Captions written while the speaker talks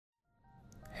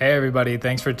Hey everybody,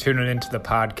 thanks for tuning into the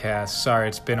podcast. Sorry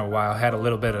it's been a while. Had a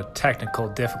little bit of technical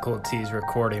difficulties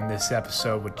recording this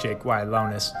episode with Jake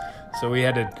Wylonis. So we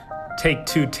had to take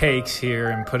 2 takes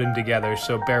here and put them together,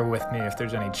 so bear with me if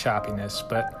there's any choppiness.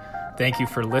 But thank you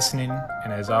for listening,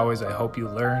 and as always, I hope you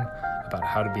learn about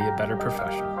how to be a better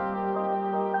professional.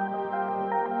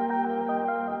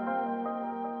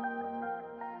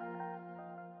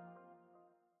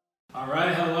 All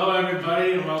right, hello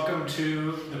everybody, and welcome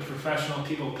to the Professional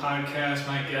People Podcast.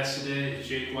 My guest today is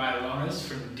Jake Wylonis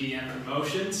from DM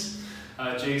Promotions.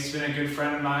 Jake's been a good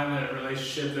friend of mine, a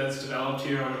relationship that's developed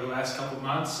here over the last couple of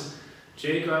months.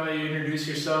 Jake, why don't you introduce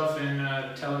yourself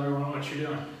and tell everyone what you're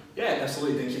doing? Yeah,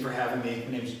 absolutely. Thank you for having me.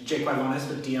 My name is Jake Wylonis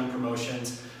with DM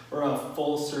Promotions. We're a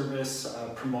full-service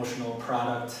promotional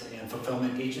product and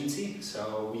fulfillment agency.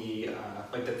 So we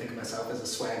like to think of myself as a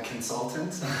swag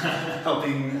consultant,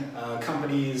 helping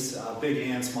companies, big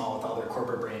and small, with all their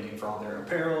corporate branding for all their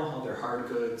apparel, all their hard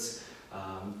goods,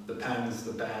 the pens,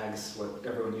 the bags, what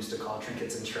everyone used to call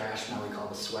trinkets and trash. Now we call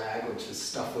the swag, which is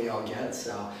stuff we all get.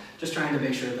 So just trying to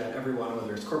make sure that everyone,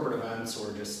 whether it's corporate events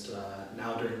or just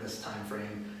now during this time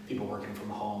frame, people working from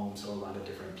home, so a lot of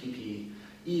different PPE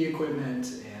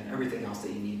equipment and everything else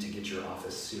that you need to get your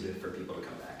office suited for people to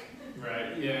come back.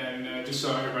 Right, yeah, and just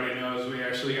so everybody knows, we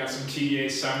actually got some TDA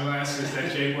sunglasses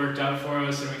that Jake worked out for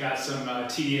us, and we got some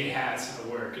TDA hats at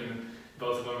work, and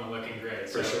both of them are looking great.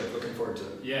 For sure, looking forward to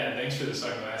it. Yeah, thanks for the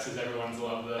sunglasses. Everyone's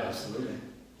loved those. Absolutely.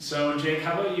 So Jake,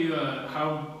 how about you,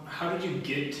 how did you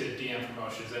get to DM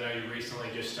Promotions? I know you recently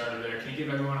just started there. Can you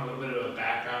give everyone a little bit of a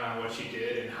background on what you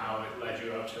did and how it led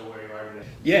you up to where you are today?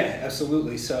 Yeah,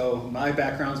 absolutely. So my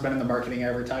background's been in the marketing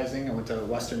advertising. I went to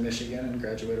Western Michigan and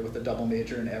graduated with a double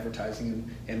major in advertising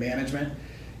and management.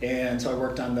 And so I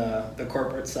worked on the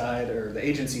corporate side or the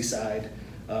agency side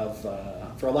of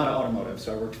for a lot of automotive.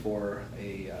 So I worked for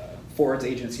a Ford's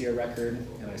agency of record,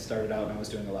 and I started out and I was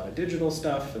doing a lot of digital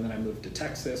stuff, and then I moved to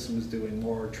Texas and was doing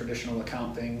more traditional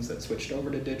account things that switched over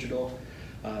to digital.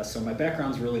 So my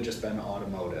background's really just been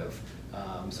automotive.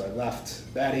 So I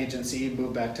left that agency,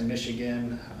 moved back to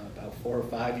Michigan about 4 or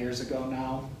 5 years ago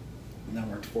now, and then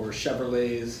worked for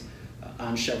Chevrolet's,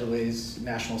 on Chevrolet's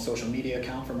national social media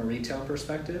account from a retail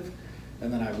perspective.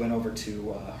 And then I went over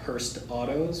to Hearst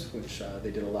Autos, which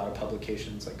they did a lot of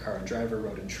publications like Car and Driver,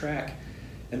 Road and Track.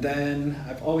 And then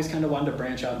I've always kind of wanted to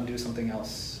branch out and do something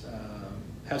else,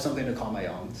 have something to call my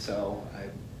own. So I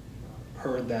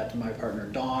heard that my partner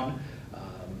Dawn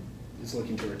is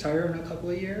looking to retire in a couple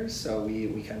of years. So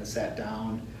we kind of sat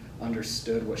down,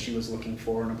 understood what she was looking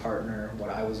for in a partner, what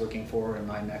I was looking for in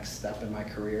my next step in my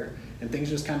career, and things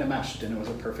just kind of meshed, and it was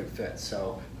a perfect fit.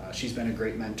 So she's been a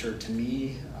great mentor to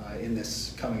me in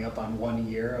this coming up on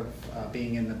 1 year of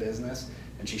being in the business,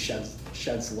 and she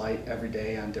sheds light every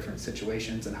day on different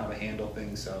situations and how to handle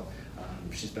things. So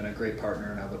she's been a great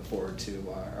partner, and I look forward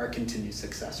to our continued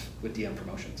success with DM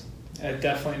Promotions. It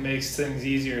definitely makes things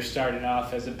easier starting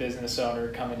off as a business owner,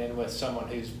 coming in with someone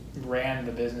who's ran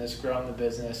the business, grown the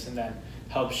business, and then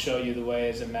helps show you the way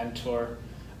as a mentor.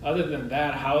 Other than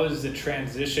that, how has the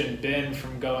transition been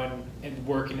from going and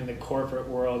working in the corporate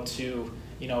world to,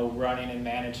 running and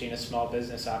managing a small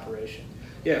business operation?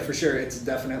 Yeah, for sure. It's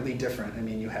definitely different. I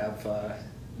mean, you have,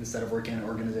 instead of working in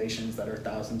organizations that are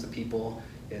thousands of people,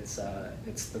 it's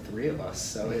the 3 of us.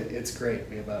 So it's great.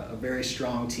 We have a very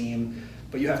strong team,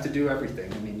 but you have to do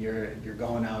everything. I mean, you're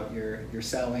going out, you're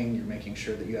selling, you're making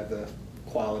sure that you have the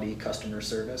quality customer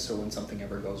service. So when something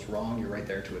ever goes wrong, you're right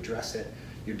there to address it.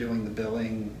 You're doing the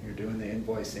billing, you're doing the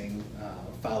invoicing,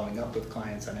 following up with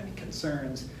clients on any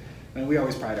concerns. And we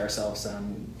always pride ourselves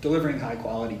on delivering high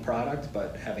quality product,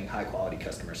 but having high quality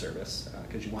customer service,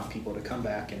 because you want people to come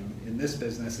back. And in this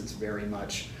business, it's very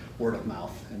much word of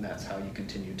mouth, and that's how you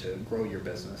continue to grow your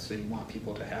business. So you want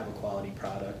people to have a quality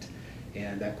product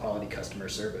and that quality customer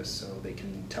service, so they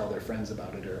can tell their friends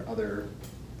about it or other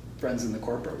friends in the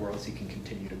corporate world, so you can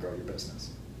continue to grow your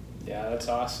business. Yeah, that's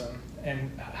awesome.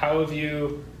 And how have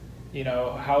you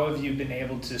been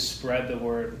able to spread the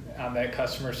word on that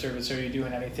customer service? Are you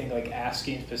doing anything like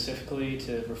asking specifically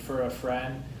to refer a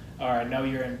friend? Or I know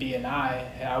you're in B&I.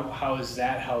 How has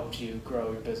that helped you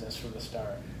grow your business from the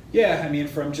start? Yeah, I mean,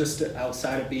 from just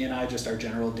outside of B&I, just our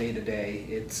general day-to-day,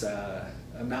 it's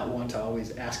I'm not one to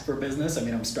always ask for business. I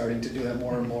mean, I'm starting to do that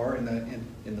more and more in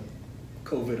the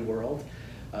COVID world.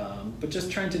 But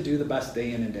just trying to do the best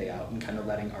day in and day out, and kind of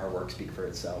letting our work speak for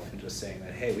itself, and just saying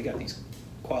that, hey, we got these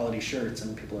quality shirts,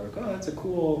 and people are like, oh, that's a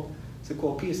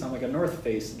cool piece on like a North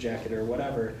Face jacket or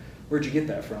whatever. Where'd you get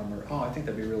that from? Or, oh, I think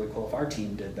that'd be really cool if our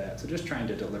team did that. So just trying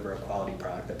to deliver a quality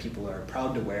product that people are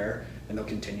proud to wear, and they'll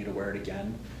continue to wear it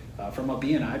again. from a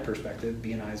B&I perspective,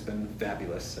 B&I has been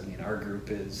fabulous. I mean, our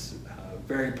group is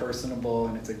very personable,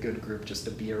 and it's a good group just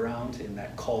to be around in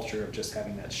that culture of just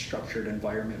having that structured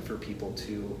environment for people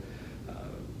to,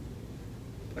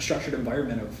 a structured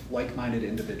environment of like-minded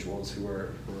individuals who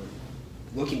are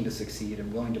looking to succeed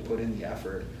and willing to put in the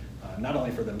effort, not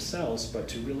only for themselves, but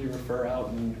to really refer out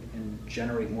and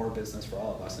generate more business for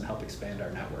all of us and help expand our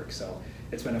network. So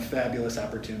it's been a fabulous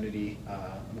opportunity.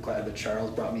 I'm glad that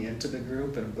Charles brought me into the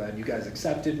group, and I'm glad you guys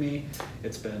accepted me.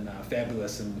 It's been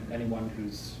fabulous, and anyone who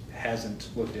hasn't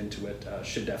looked into it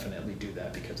should definitely do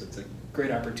that, because it's a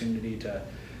great opportunity to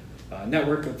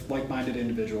network with like-minded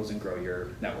individuals and grow your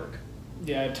network.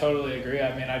 Yeah, I totally agree.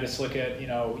 I mean, I just look at,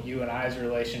 you and I's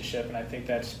relationship, and I think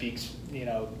that speaks,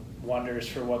 wonders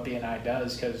for what B&I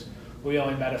does, because we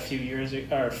only met a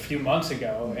few months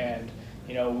ago, and,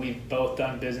 we've both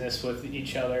done business with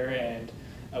each other, and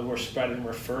we're spreading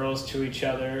referrals to each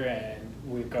other, and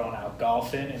we've gone out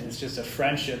golfing, and it's just a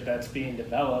friendship that's being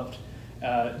developed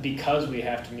because we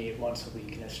have to meet once a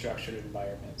week in a structured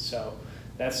environment. So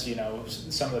that's,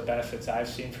 some of the benefits I've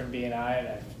seen from B&I,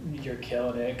 and you're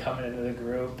killing it coming into the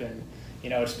group, and,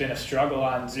 it's been a struggle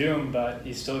on Zoom, but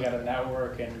you still got to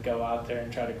network and go out there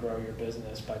and try to grow your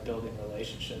business by building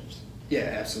relationships. Yeah,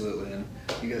 absolutely, and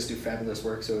you guys do fabulous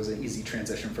work, so it was an easy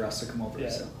transition for us to come over. Yeah,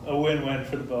 so. A win-win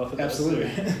for the both of us.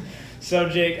 Absolutely. So,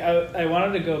 Jake, I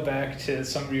wanted to go back to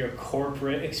some of your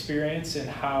corporate experience and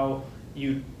how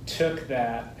you took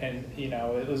that, and,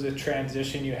 it was a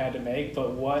transition you had to make,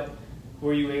 but what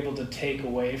were you able to take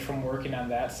away from working on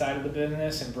that side of the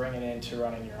business and bring it into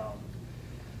running your own?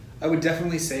 I would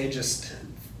definitely say just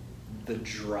the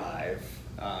drive.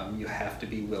 You have to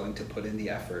be willing to put in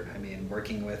the effort. I mean,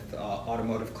 working with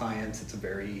automotive clients, it's a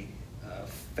very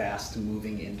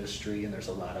fast-moving industry, and there's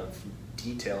a lot of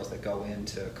details that go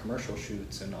into commercial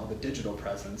shoots and all the digital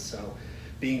presence. So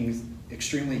being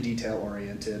extremely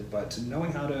detail-oriented, but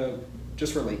knowing how to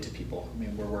just relate to people. I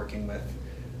mean, we're working with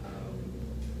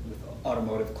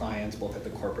automotive clients, both at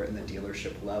the corporate and the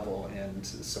dealership level, and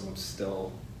some of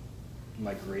still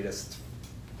my greatest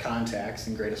contacts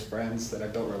and greatest friends that I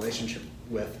built relationship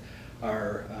with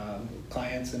are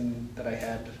clients and that I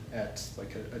had at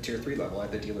like a tier 3 level,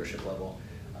 at the dealership level.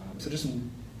 So just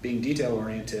being detail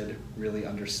oriented, really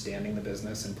understanding the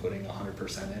business and putting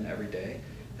 100% in every day,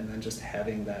 and then just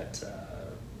having that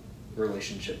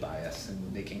relationship bias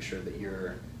and making sure that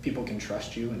people can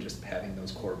trust you, and just having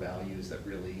those core values that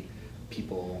really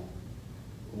people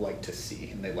like to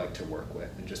see and they like to work with,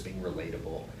 and just being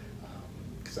relatable.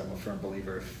 Because I'm a firm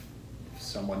believer, if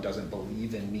someone doesn't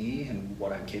believe in me and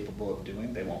what I'm capable of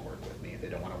doing, they won't work with me. They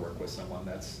don't want to work with someone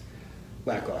that's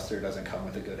lackluster, doesn't come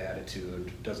with a good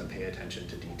attitude, doesn't pay attention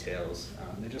to details.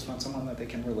 They just want someone that they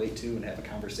can relate to and have a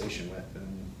conversation with.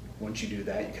 And once you do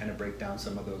that, you kind of break down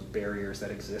some of those barriers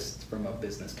that exist from a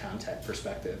business contact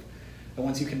perspective. And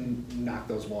once you can knock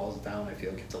those walls down, I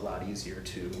feel like it's a lot easier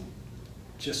to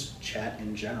just chat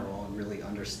in general and really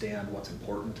understand what's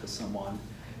important to someone.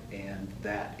 And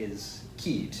that is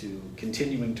key to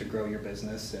continuing to grow your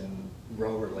business and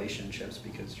grow relationships,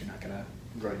 because you're not going to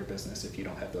grow your business if you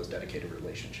don't have those dedicated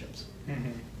relationships.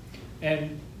 Mm-hmm.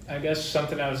 And I guess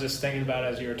something I was just thinking about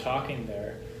as you were talking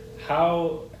there,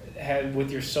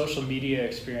 with your social media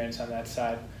experience on that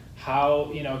side,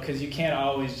 because you can't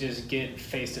always just get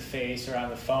face-to-face or on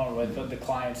the phone with the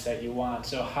clients that you want.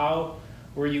 So how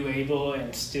were you able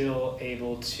and still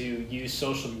able to use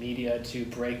social media to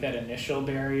break that initial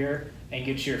barrier and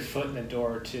get your foot in the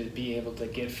door to be able to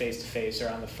get face-to-face or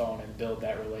on the phone and build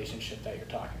that relationship that you're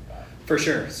talking about? For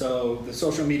sure. So the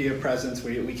social media presence,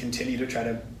 we continue to try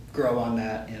to grow on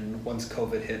that. And once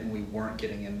COVID hit and we weren't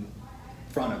getting in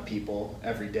front of people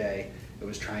every day, it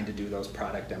was trying to do those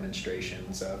product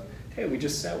demonstrations of, hey, we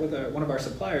just sat with one of our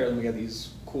suppliers and we got these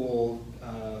cool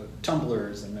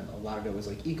tumblers, and a lot of it was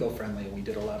like eco-friendly, and we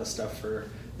did a lot of stuff for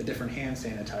the different hand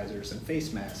sanitizers and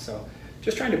face masks. So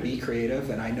just trying to be creative,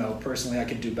 and I know personally I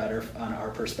could do better on our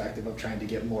perspective of trying to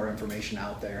get more information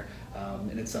out there,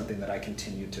 and it's something that I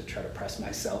continue to try to press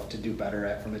myself to do better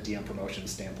at from a DM promotion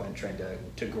standpoint, trying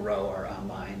to grow our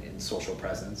online and social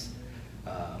presence.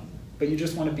 But you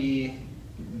just want to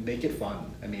make it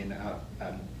fun. I mean,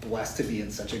 I'm blessed to be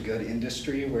in such a good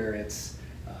industry where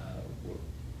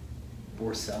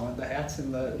we're selling the hats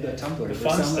and the tumblers. We're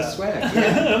selling the swag.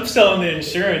 Yeah. I'm selling the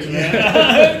insurance,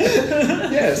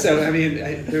 man. Yeah, so I mean,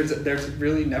 there's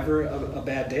really never a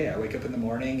bad day. I wake up in the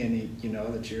morning and you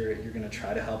know that you're going to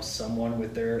try to help someone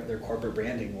with their corporate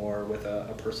branding or with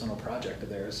a personal project of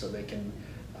theirs, so they can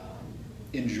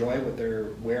enjoy what they're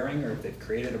wearing, or if they've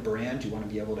created a brand, you want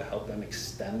to be able to help them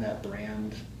extend that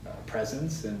brand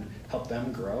presence and help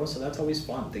them grow. So that's always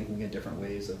fun, thinking in different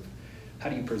ways of how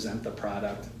do you present the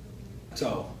product.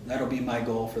 So that'll be my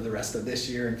goal for the rest of this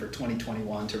year and for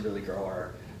 2021, to really grow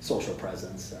our social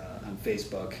presence on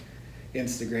Facebook,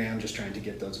 Instagram, just trying to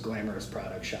get those glamorous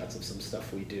product shots of some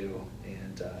stuff we do,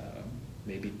 and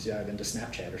maybe dive into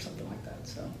Snapchat or something like that.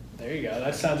 So there you go.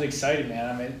 That sounds exciting,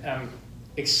 man. I'm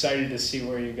excited to see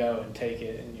where you go and take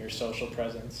it in your social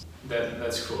presence.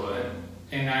 That's cool.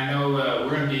 And I know we're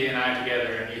going to be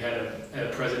together, and you had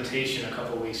a presentation a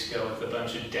couple weeks ago with a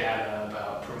bunch of data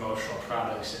about promotional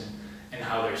products and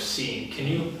how they're seen. Can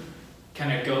you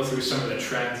kind of go through some of the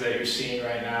trends that you're seeing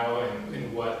right now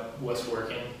and what's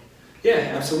working?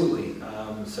 Yeah, absolutely.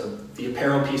 So the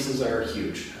apparel pieces are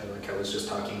huge. Like I was just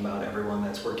talking about, everyone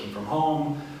that's working from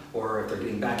home or if they're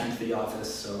getting back into the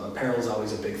office. So apparel is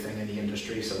always a big thing in the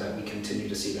industry, so that we continue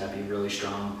to see that be really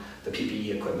strong. The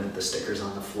PPE equipment, the stickers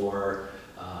on the floor,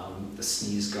 the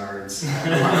sneeze guards,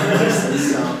 a lot of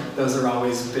places. So those are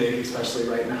always big, especially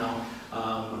right now.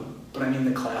 But I mean,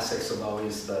 the classics of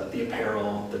always the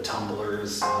apparel, the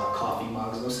tumblers, coffee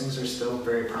mugs, those things are still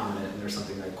very prominent, and they're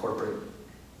something that corporate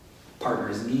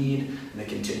partners need and they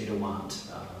continue to want,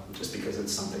 just because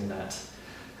it's something that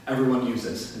everyone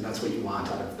uses, and that's what you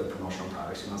want out of the promotional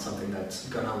products. You want something that's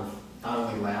gonna not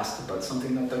only last, but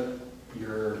something that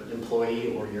your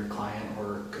employee or your client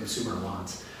or consumer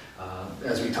wants.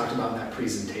 As we talked about in that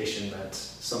presentation, that's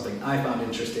something I found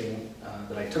interesting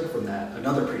that I took from that.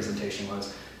 Another presentation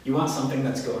was, you want something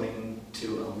that's going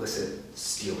to elicit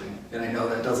stealing. And I know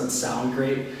that doesn't sound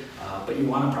great, but you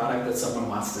want a product that someone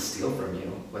wants to steal from you,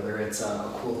 whether it's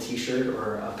a cool t-shirt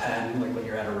or a pen. Like when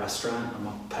you're at a restaurant, I'm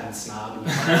a pen snob, and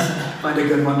you find a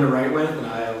good one to write with, and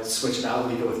I'll switch it out,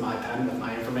 leave it with my pen with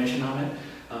my information on it.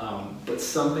 But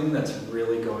something that's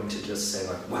really going to just say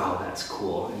like, wow, that's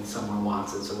cool, and someone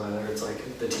wants it. So whether it's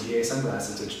like the TVA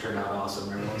sunglasses, which turned out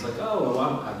awesome, everyone's like, oh,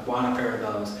 I want a pair of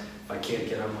those. If I can't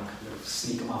get them, I'm going to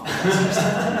sneak them off the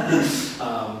desk.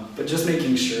 But just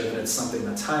making sure that it's something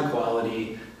that's high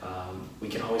quality. We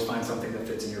can always find something that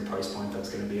fits in your price point that's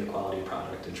going to be a quality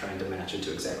product, and trying to match it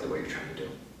to exactly what you're trying to do.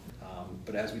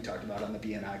 But as we talked about on the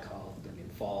BNI call, I mean,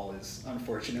 fall is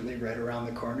unfortunately right around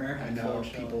the corner. I know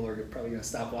people are probably going to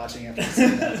stop watching after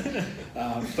seeing that,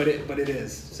 but it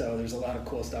is. So there's a lot of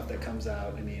cool stuff that comes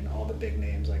out. I mean, all the big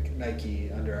names like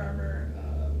Nike, Under Armour,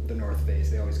 the North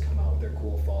Face, they always come out with their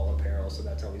cool fall apparel. So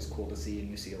that's always cool to see, and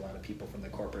you see a lot of people from the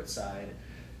corporate side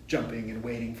jumping and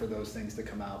waiting for those things to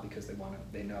come out, because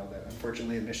they know that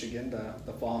unfortunately in Michigan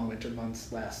the fall and winter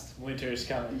months last. Winter is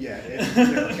coming. Yeah,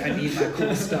 they're like, I need my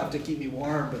cool stuff to keep me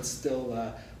warm but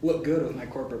still look good with my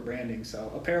corporate branding. So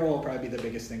apparel will probably be the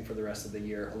biggest thing for the rest of the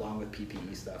year, along with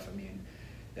PPE stuff. I mean,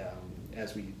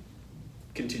 as we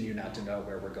continue not to know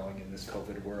where we're going in this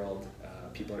COVID world,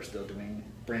 people are still doing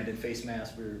branded face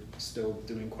masks. We're still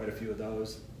doing quite a few of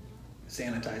those.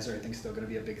 Sanitizer, I think, is still going to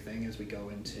be a big thing as we go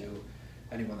into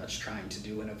anyone that's trying to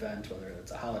do an event, whether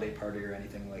it's a holiday party or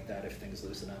anything like that. If things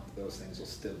loosen up, those things will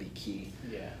still be key.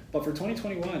 Yeah. But for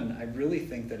 2021, I really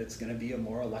think that it's going to be a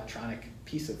more electronic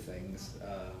piece of things.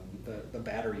 The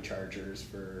battery chargers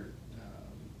for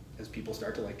as people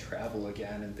start to like travel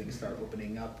again and things start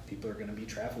opening up, people are going to be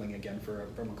traveling again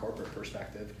from a corporate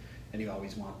perspective, and you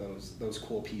always want those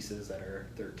cool pieces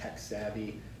they're tech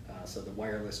savvy. So the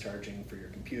wireless charging for your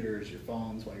computers, your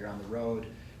phones while you're on the road.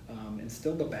 And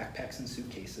still the backpacks and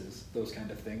suitcases, those kind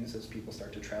of things. As people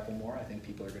start to travel more, I think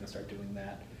people are going to start doing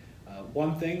that.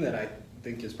 One thing that I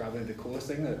think is probably the coolest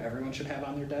thing that everyone should have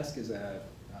on their desk is a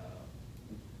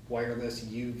wireless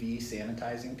UV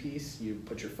sanitizing piece. You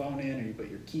put your phone in, or you put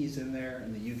your keys in there,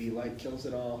 and the UV light kills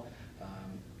it all.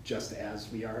 Just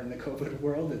as we are in the COVID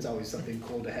world, it's always something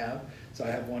cool to have. So I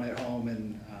have one at home,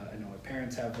 and I know my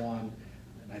parents have one.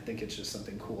 I think it's just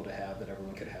something cool to have that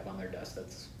everyone could have on their desk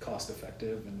that's cost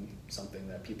effective and something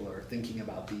that people are thinking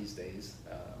about these days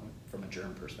from a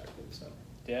germ perspective. So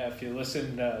yeah, if you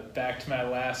listen back to my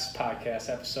last podcast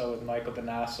episode with Michael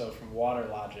Bonasso from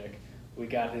WaterLogic, we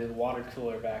got his water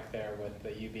cooler back there with the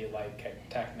UV light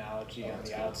technology on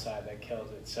the outside that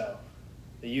kills it. So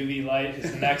the UV light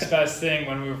is the next best thing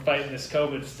when we were fighting this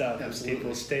COVID stuff. Absolutely.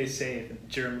 People stay safe and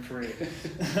germ-free.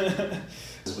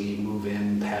 As we move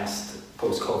in past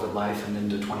post-COVID life and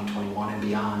into 2021 and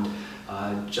beyond,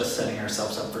 just setting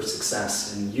ourselves up for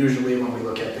success. And usually when we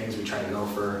look at things, we try to go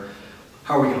for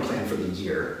how are we going to plan for the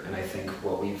year. And I think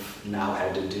what we've now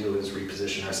had to do is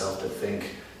reposition ourselves to think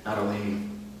not only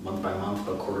month by month,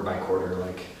 but quarter by quarter,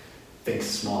 like think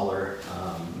smaller,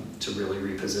 to really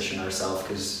reposition ourselves,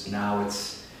 because now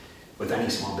with any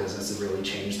small business has really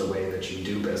changed the way that you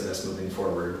do business moving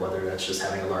forward, whether that's just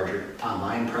having a larger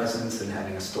online presence and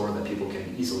having a store that people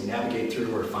can easily navigate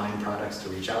through or find products to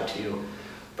reach out to you,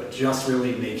 but just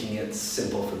really making it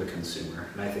simple for the consumer.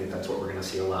 And I think that's what we're going to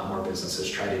see a lot more businesses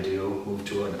try to do, move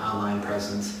to an online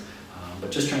presence,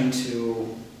 but just trying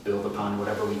to build upon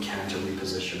whatever we can to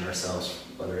reposition ourselves,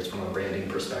 whether it's from a branding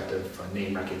perspective, a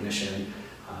name recognition,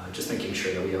 just making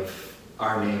sure that we have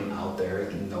our name out there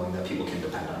and knowing that people can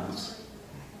depend on us.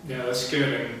 Yeah, that's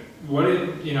good. And what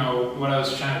I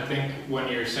was trying to think when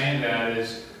you're saying that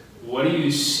is, what do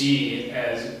you see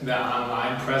as the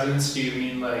online presence? Do you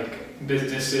mean like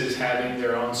businesses having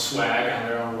their own swag on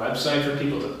their own website for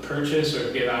people to purchase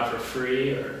or give out for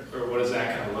free, or what does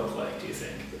that kind of look like, do you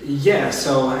think? Yeah,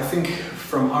 so I think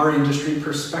from our industry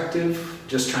perspective,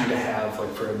 just trying to have,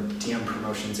 like for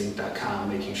dmpromotionsinc.com,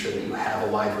 making sure that you have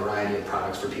a wide variety of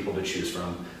products for people to choose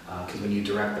from. Because when you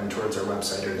direct them towards our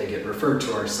website or they get referred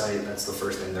to our site, that's the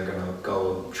first thing they're going to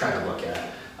go try to look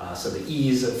at. So the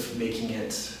ease of making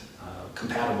it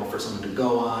compatible for someone to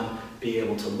go on, be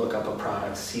able to look up a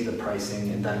product, see the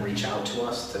pricing, and then reach out to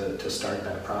us to start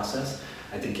that process,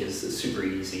 I think is super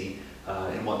easy.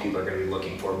 And what people are going to be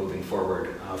looking for moving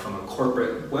forward. From a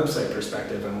corporate website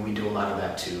perspective, and we do a lot of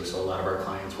that too. So a lot of our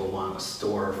clients will want a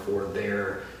store for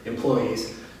their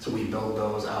employees. So we build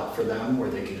those out for them where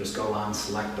they can just go on,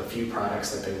 select a few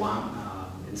products that they want.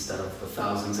 Instead of the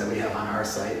thousands that we have on our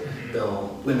site,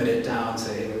 they'll limit it down,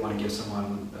 say, hey, we want to give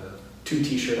someone 2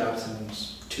 t-shirt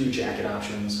options, 2 jacket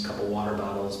options, a couple water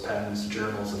bottles, pens,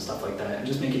 journals, and stuff like that, and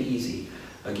just make it easy.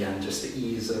 Again, just the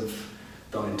ease of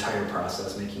the entire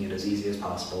process, making it as easy as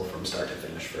possible from start to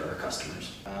finish for our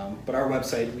customers. But our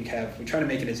website, we try to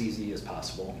make it as easy as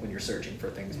possible when you're searching for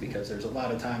things, because there's a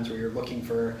lot of times where you're looking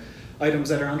for items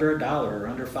that are under $1 or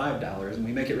under $5, and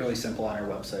we make it really simple on our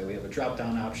website. We have a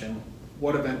drop-down option,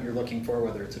 what event you're looking for,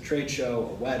 whether it's a trade show,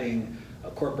 a wedding,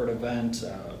 a corporate event,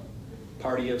 a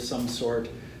party of some sort,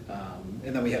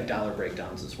 and then we have dollar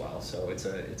breakdowns as well. So it's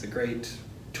a great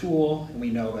tool, and we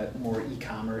know that more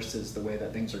e-commerce is the way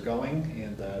that things are going,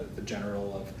 and the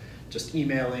general of just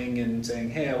emailing and saying,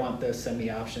 hey, I want this, send me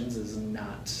options, is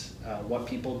not what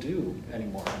people do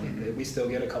anymore. I mean, we still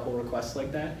get a couple requests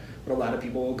like that, but a lot of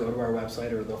people will go to our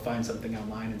website or they'll find something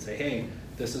online and say, hey,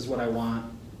 this is what I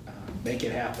want, make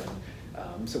it happen.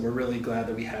 So we're really glad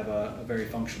that we have a very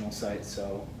functional site.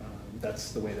 So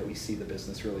that's the way that we see the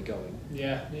business really going.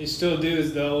 Yeah, you still do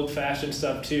the old-fashioned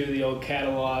stuff too, the old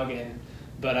catalog,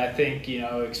 but I think,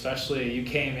 especially you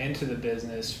came into the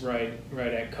business right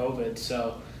at COVID,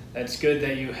 so that's good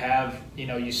that you have,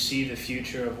 you see the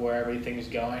future of where everything's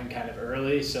going kind of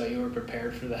early, so you were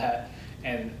prepared for that.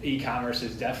 And e-commerce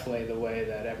is definitely the way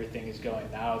that everything is going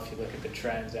now. If you look at the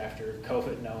trends after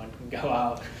COVID, no one can go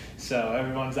out, so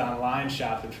everyone's online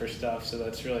shopping for stuff, so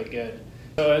that's really good.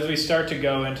 So as we start to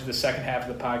go into the second half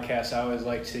of the podcast, I always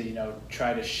like to,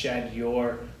 try to shed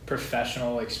your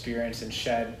professional experience and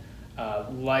shed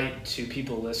light to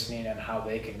people listening and how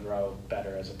they can grow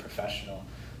better as a professional.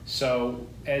 So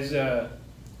I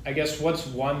guess what's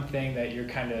one thing that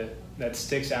that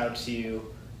sticks out to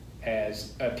you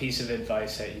as a piece of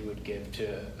advice that you would give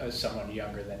to someone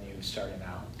younger than you starting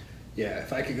out? Yeah,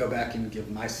 if I could go back and give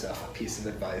myself a piece of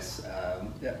advice,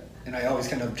 and I always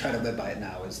kind of try to live by it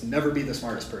now, is never be the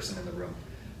smartest person in the room.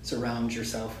 Surround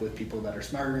yourself with people that are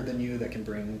smarter than you, that can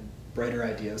bring brighter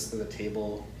ideas to the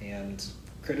table and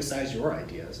criticize your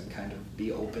ideas, and kind of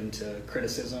be open to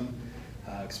criticism.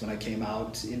 Because when I came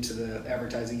out into the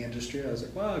advertising industry, I was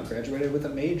like, well, I graduated with a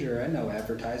major, I know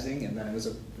advertising, and then it was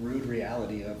a rude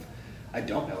reality of, I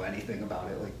don't know anything about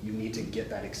it. Like, you need to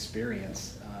get that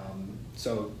experience.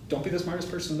 So don't be the smartest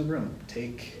person in the room.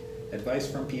 Take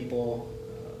advice from people.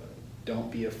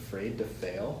 Don't be afraid to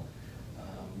fail,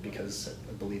 because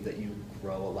I believe that you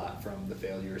grow a lot from the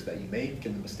failures that you make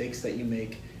and the mistakes that you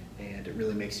make, and it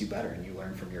really makes you better, and you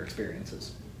learn from your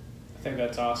experiences. I think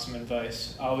that's awesome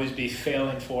advice. Always be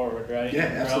failing forward, right? Yeah,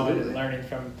 absolutely. Learning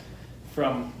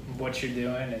from what you're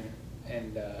doing,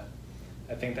 and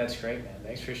I think that's great, man.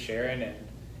 Thanks for sharing. And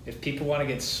if people want to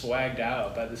get swagged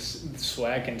out by this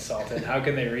swag consultant, how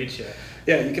can they reach you?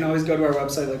 Yeah, you can always go to our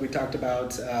website, like we talked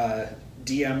about,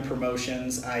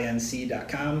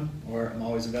 dmpromotionsinc.com, or I'm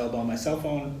always available on my cell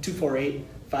phone,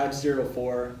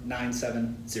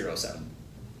 248-504-9707.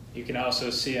 You can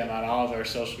also see them on all of our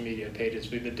social media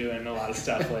pages. We've been doing a lot of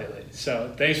stuff lately.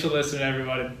 So thanks for listening,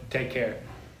 everybody. Take care.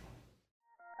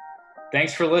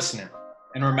 Thanks for listening.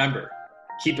 And remember,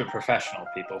 keep it professional,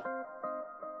 people.